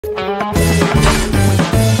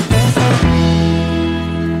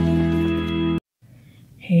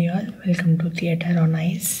Hey all, welcome to Theatre on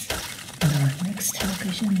Ice. The next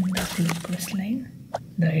location in the Akhlut questline,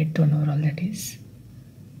 the 8th one overall that is.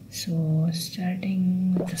 So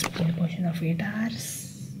starting with the speed portion of 8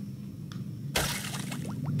 hours.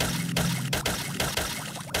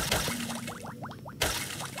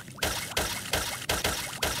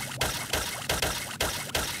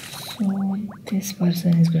 So this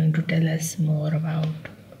person is going to tell us more about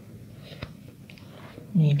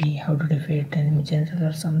maybe how to defeat enemy general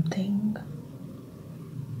or something.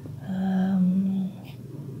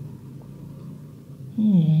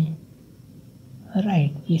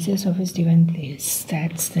 Right, pieces of his divine place.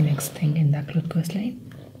 That's the next thing in the Akhlut questline.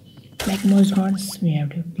 Like most gods, we have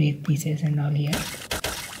to play pieces and all here.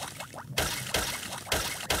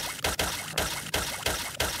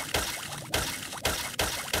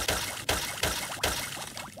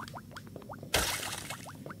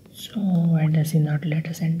 So why does he not let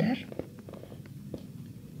us enter?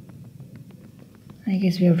 I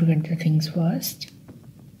guess we have to get the things first.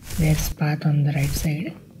 There's path on the right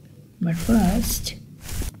side. But first,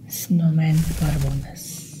 snowman for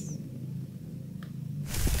bonus.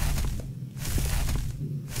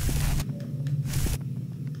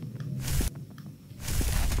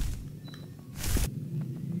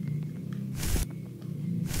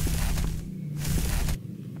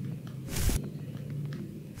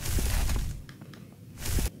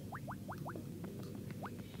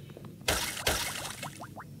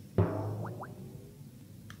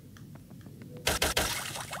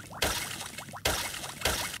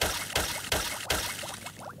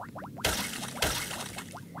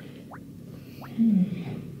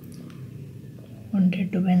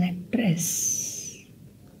 Wanted to be an actress.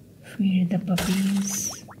 Feed the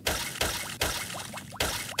puppies.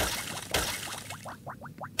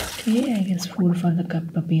 Okay, I guess food for the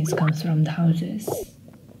puppies comes from the houses.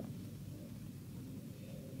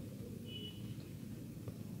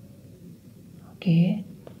 Okay,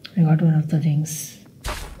 I got one of the things.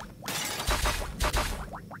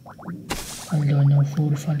 Although no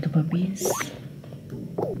food for the puppies.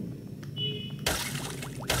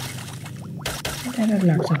 There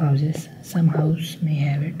are lots of houses. Some house may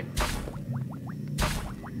have it.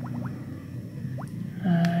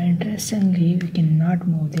 Interestingly, we cannot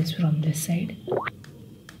move this from this side.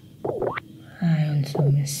 I also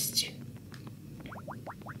missed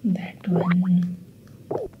that one.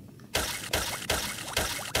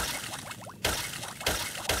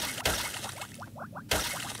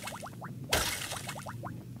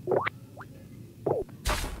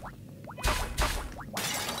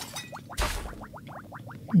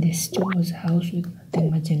 This too was a house with nothing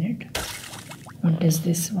much in it. What does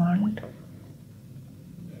this want?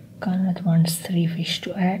 Karnath wants 3 fish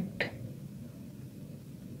to act.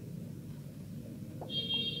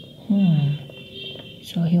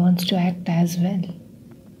 So he wants to act as well.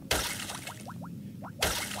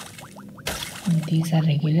 And these are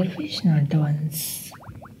regular fish, not the ones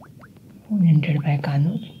invented by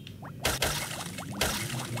Kanur.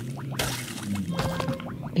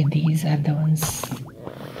 Okay, these are the ones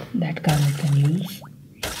that Kanur can use.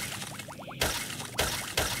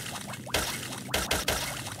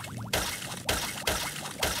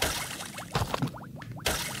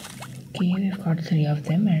 Okay, we've got 3 of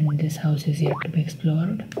them and this house is yet to be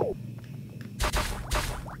explored.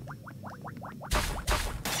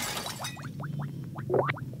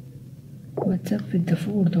 What's up with the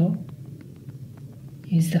food though?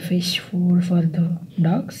 Is the fish food for the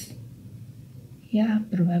dogs? Yeah,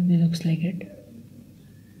 probably looks like it.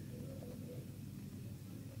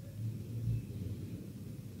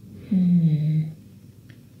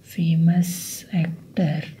 Famous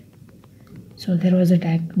actor. So there was a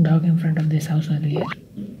dog in front of this house earlier.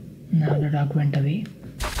 Now the dog went away.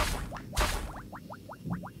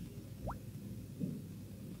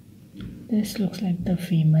 This looks like the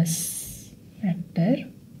famous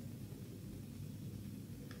actor.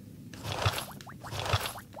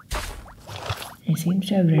 He seems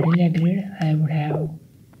to have readily agreed. I would have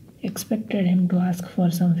expected him to ask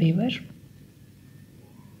for some favor.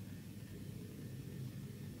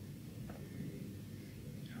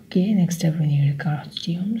 Okay, next up we need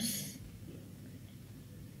costumes.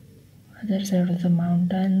 Other side of the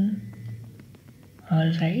mountain.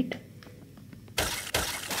 Alright.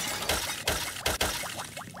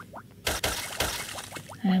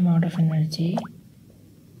 I am out of energy.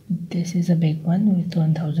 This is a big one with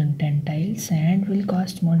 1010 tiles and will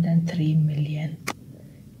cost more than 3 million.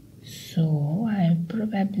 So I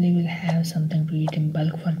probably will have something to eat in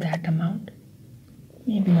bulk for that amount.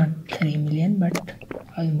 Maybe not 3 million but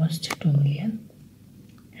almost 2 million.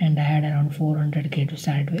 And I had around 400k to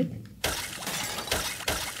start with.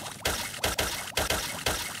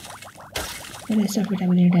 The rest of it I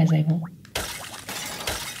will eat as I go.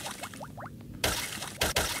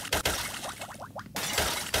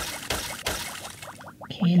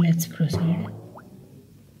 Okay, let's proceed.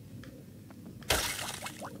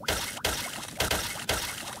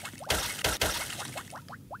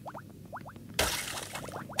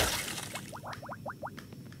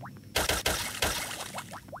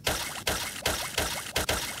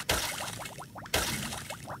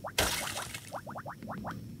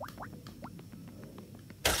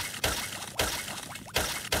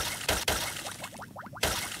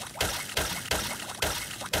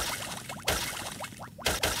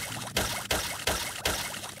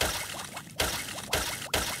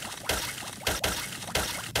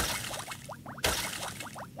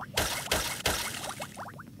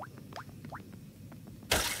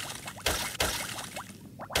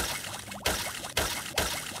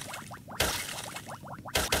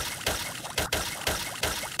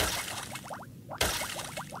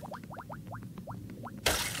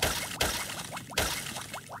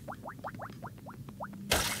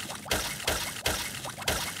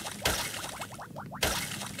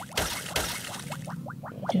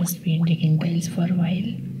 Just been digging tiles for a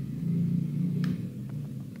while.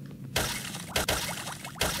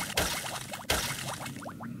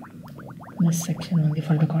 This section only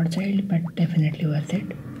for the god child, but definitely worth it.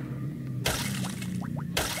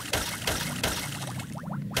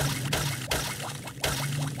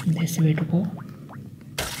 This way to go.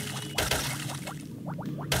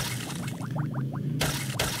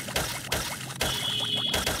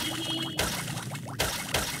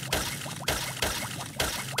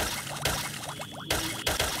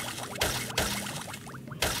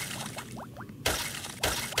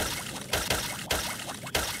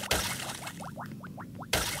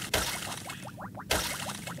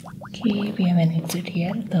 Okay, we have an exit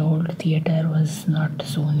here. The old theater was not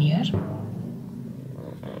so near.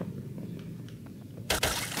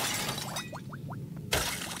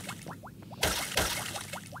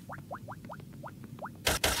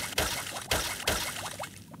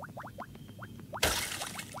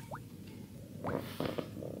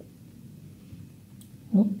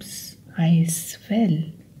 Oops, ice fell.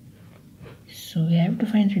 So we have to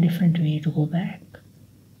find a different way to go back.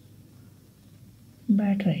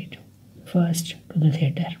 But right, first to the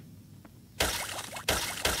theater.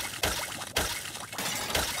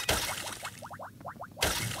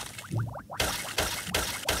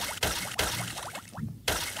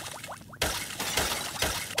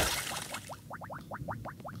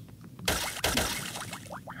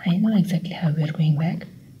 I know exactly how we are going back.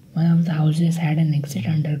 One of the houses had an exit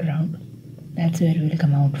underground. That's where we will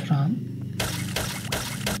come out from.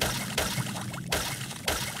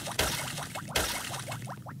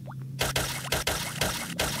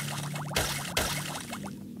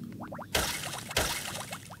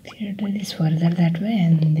 Theater is further that way,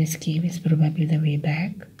 and this cave is probably the way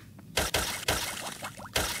back.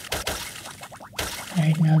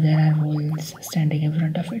 Right now there are wolves standing in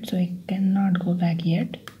front of it, so I cannot go back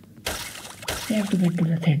yet. We have to get to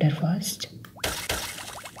the theater first.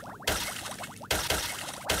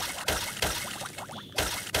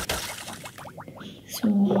 So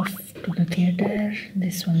off to the theater.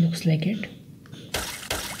 This one looks like it.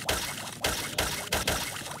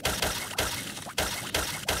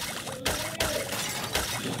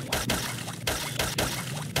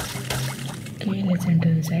 Okay, let's enter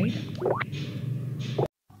inside.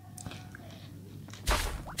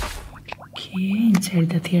 Okay, inside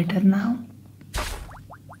the theater now.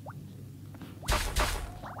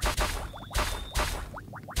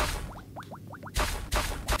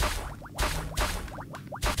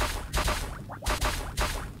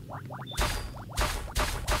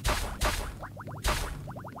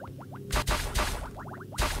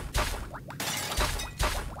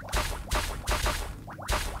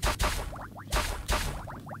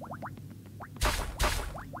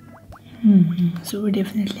 So we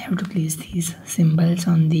definitely have to place these symbols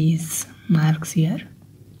on these marks here.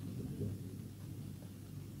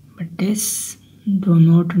 But this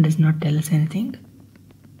note does not tell us anything.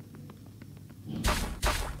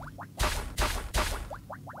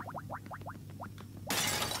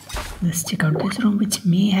 Let's check out this room, which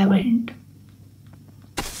may have a hint.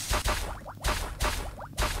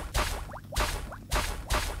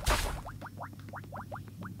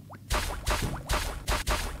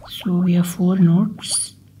 So we have 4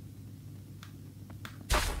 notes.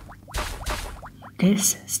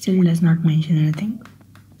 This still does not mention anything.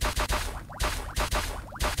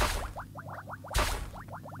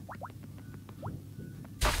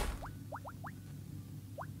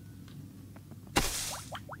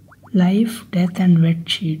 Life, death and wet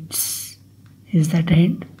sheets Is that a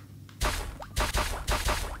hint?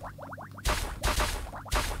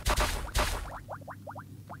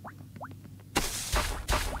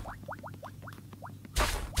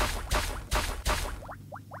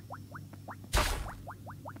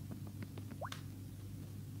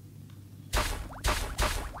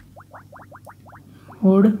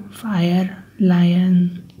 Wood, fire,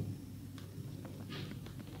 lion.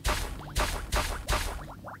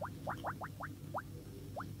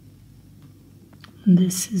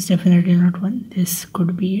 This is definitely not one. This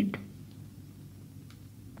could be it.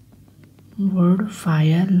 Wood,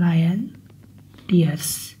 fire, lion,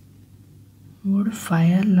 tears. Wood,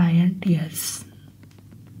 fire, lion, tears.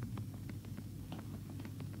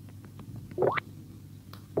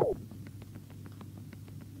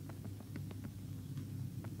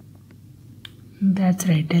 That's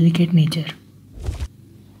right, delicate nature.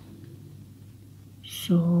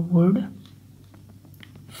 So wood,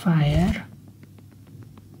 fire,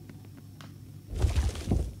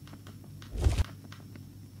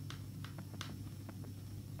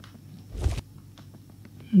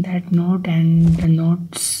 that note and the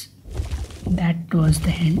notes, that was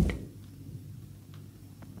the hint.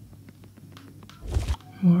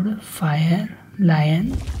 Wood, fire,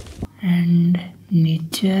 lion, and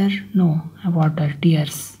nature, no, water,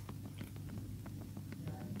 tears.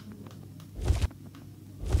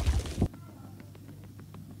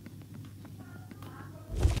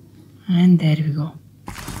 And there we go.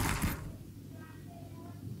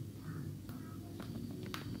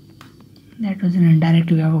 That was an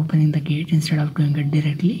indirect way of opening the gate instead of doing it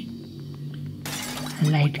directly. A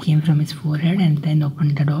light came from his forehead and then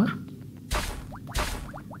opened the door.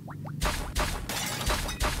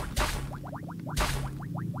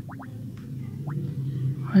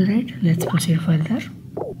 Alright, let's proceed further.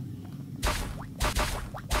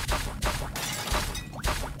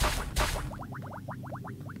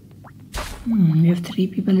 We have 3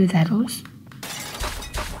 people with arrows.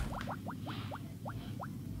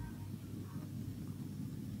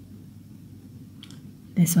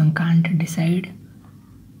 This one can't decide.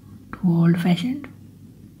 Too old-fashioned.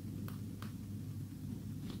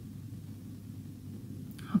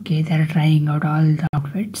 Okay, they are trying out all the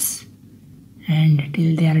outfits. And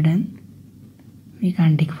till they are done, we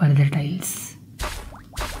can't dig further tiles.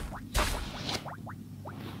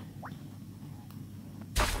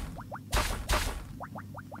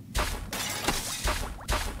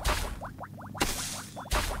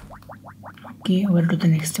 Okay, over to the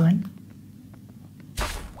next one.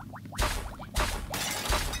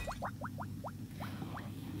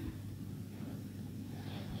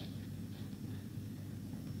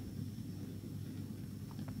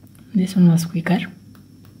 This one was quicker.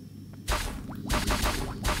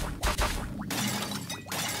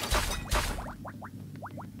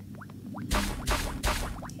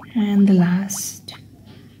 And the last.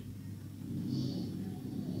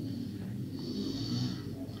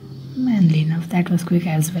 Manly enough, that was quick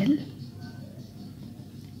as well.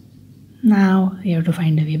 Now we have to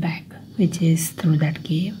find a way back, which is through that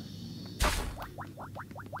cave.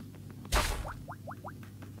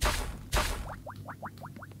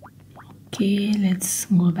 Okay, let's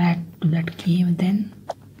go back to that cave then.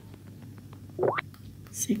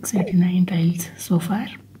 689 tiles so far.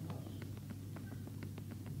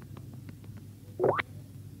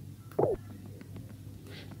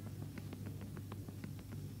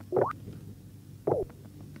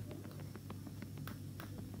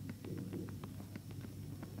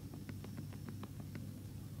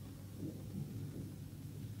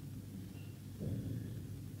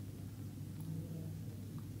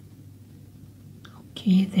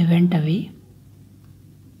 Okay, they went away.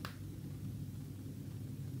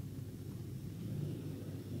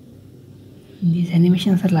 These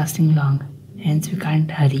animations are lasting long, hence we can't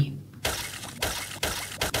hurry.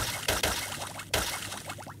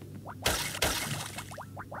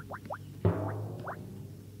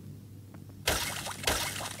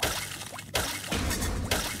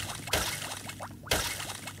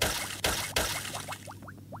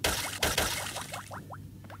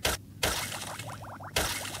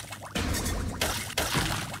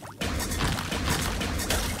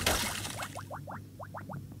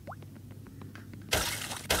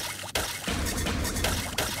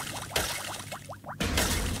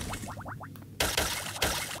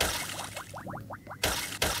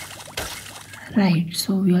 Right,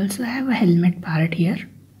 so we also have a helmet part here,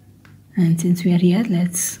 and since we are here,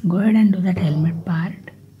 let's go ahead and do that helmet part.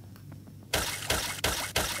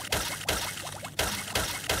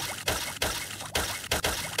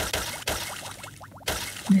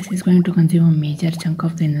 This is going to consume a major chunk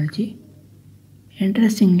of the energy.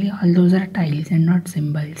 Interestingly, all those are tiles and not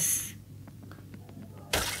symbols.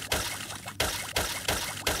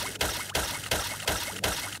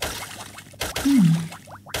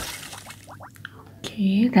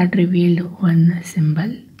 Okay, that revealed one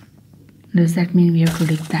symbol. Does that mean we have to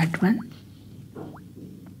dig that one?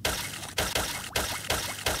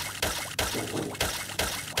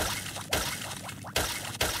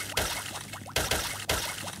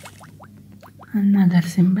 Another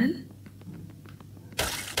symbol.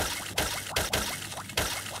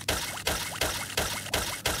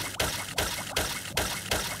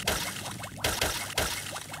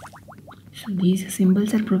 So these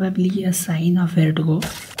symbols are probably a sign of where to go.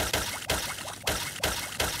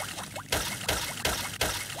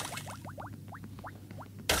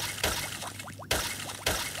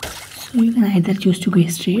 So you can either choose to go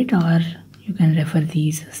straight or you can refer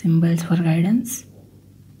these symbols for guidance.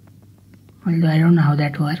 Although I don't know how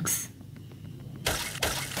that works.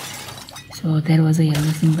 So there was a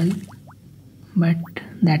yellow symbol, but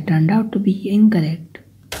that turned out to be incorrect.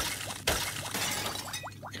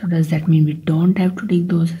 So does that mean we don't have to take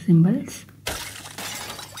those symbols?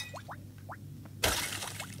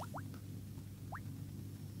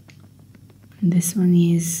 This one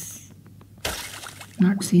is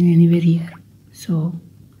not seen anywhere here. So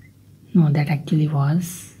no, that actually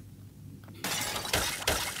was.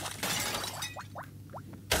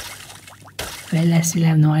 Well, I still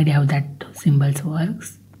have no idea how that symbols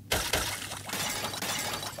works.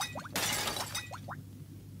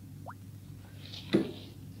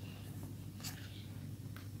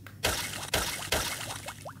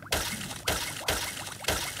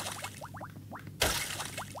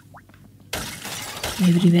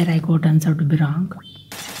 Everywhere I go turns out to be wrong.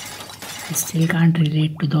 I still can't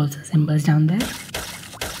relate to those symbols down there.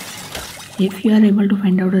 If you are able to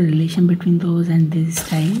find out a relation between those and these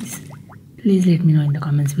tiles, please let me know in the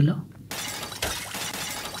comments below.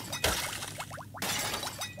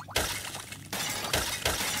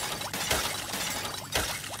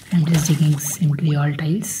 I'm just digging simply all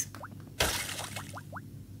tiles.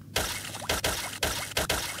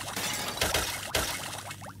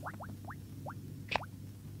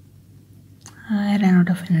 I ran out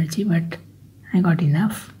of energy, but I got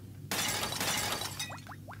enough.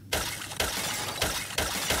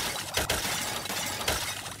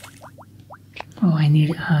 Oh, I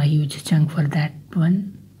need a huge chunk for that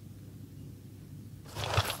one.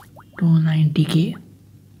 290k.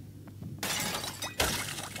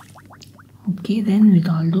 Okay, then with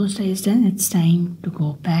all those tiles done, it's time to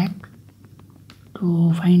go back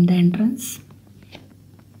to find the entrance.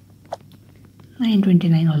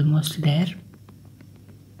 929, almost there.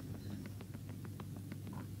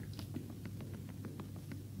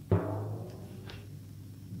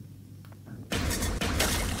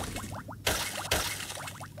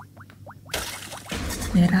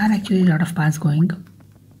 There are actually a lot of paths going.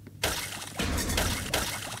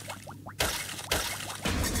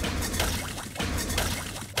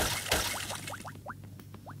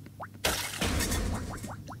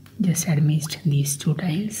 Just had missed these two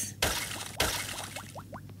tiles.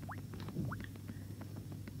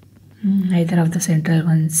 Either of the central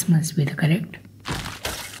ones must be the correct.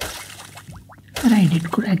 Right,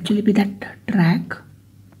 it could actually be that track.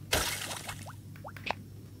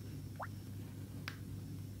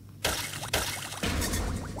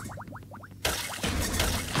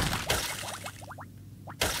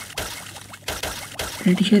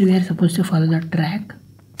 Pretty sure we are supposed to follow the track.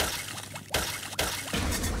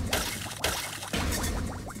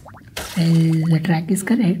 Well, the track is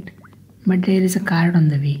correct, but there is a card on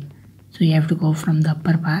the way, so you have to go from the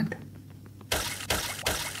upper path.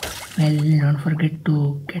 Well, don't forget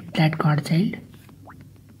to get that card child.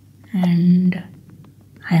 And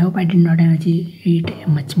I hope I did not eat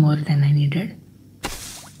much more than I needed.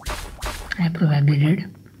 I probably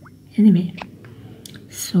did. Anyway,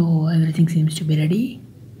 so everything seems to be ready.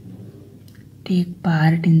 Take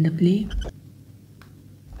part in the play.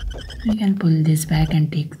 We can pull this back and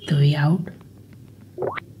take the way out.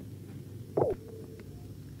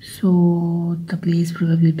 So the play is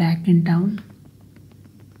probably back in town.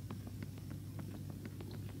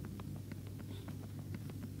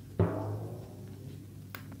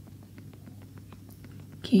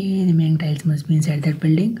 Okay, the remaining tiles must be inside that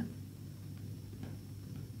building.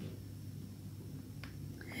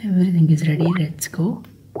 Everything is ready, let's go.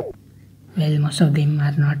 Well, most of them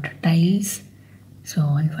are not tiles, so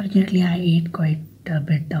unfortunately I ate quite a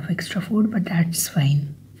bit of extra food, but that's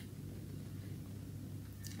fine.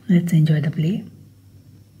 Let's enjoy the play.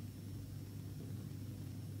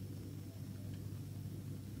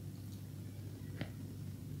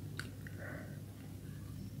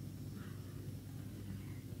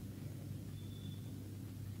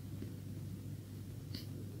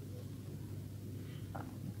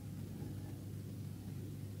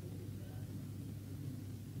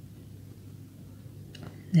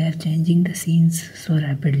 They are changing the scenes so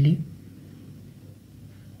rapidly.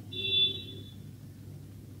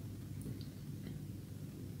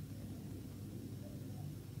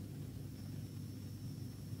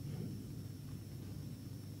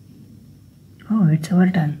 Oh, it's our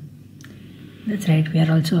turn. That's right, we are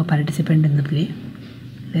also a participant in the play.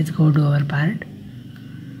 Let's go to our part.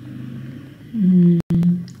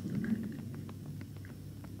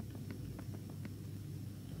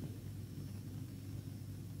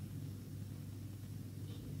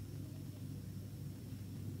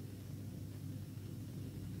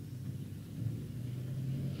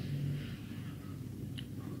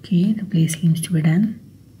 Okay, the play seems to be done.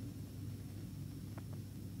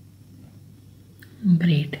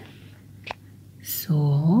 Great.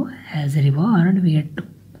 So, as a reward, we get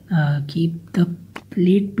to keep the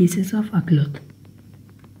plate pieces of Akhlut.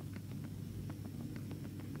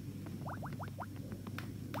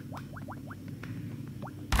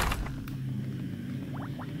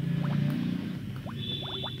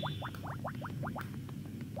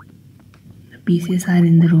 The pieces are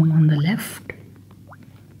in the room on the left.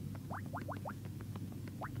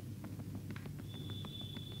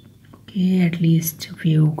 Okay, at least a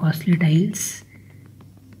few costly tiles.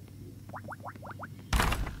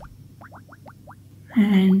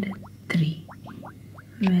 And 3.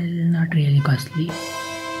 Well, not really costly.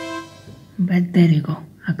 But there you go,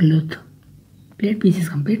 Akhlut. Plate piece is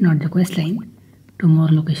complete, not the quest line. 2 more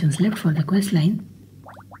locations left for the quest line.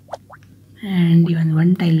 And even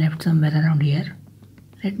 1 tile left somewhere around here.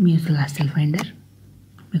 Let me use the last tile finder,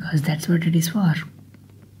 because that's what it is for.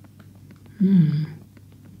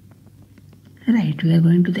 Right, we are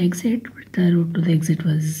going to the exit, but the route to the exit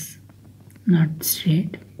was not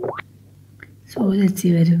straight. So let's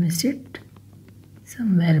see where we missed it.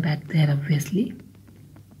 Somewhere back there, obviously.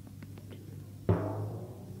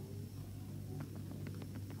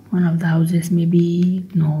 One of the houses, maybe.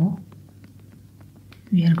 No.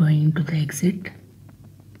 We are going to the exit.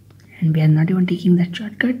 And we are not even taking that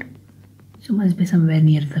shortcut. So must be somewhere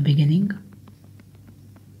near the beginning.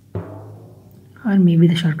 Or maybe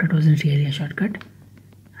the shortcut wasn't really a shortcut.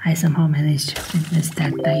 I somehow managed to miss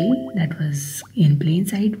that tile that was in plain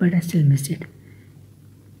sight, but I still missed it.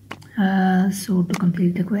 So to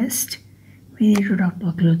complete the quest, we need to talk to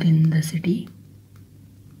Akhlut in the city.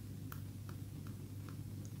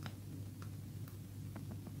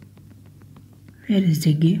 Where is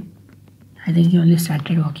Diggy? I think he only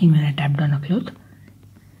started walking when I tapped on Akhlut.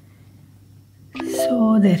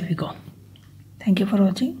 So there we go. Thank you for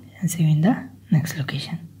watching and see you in the next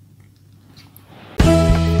location.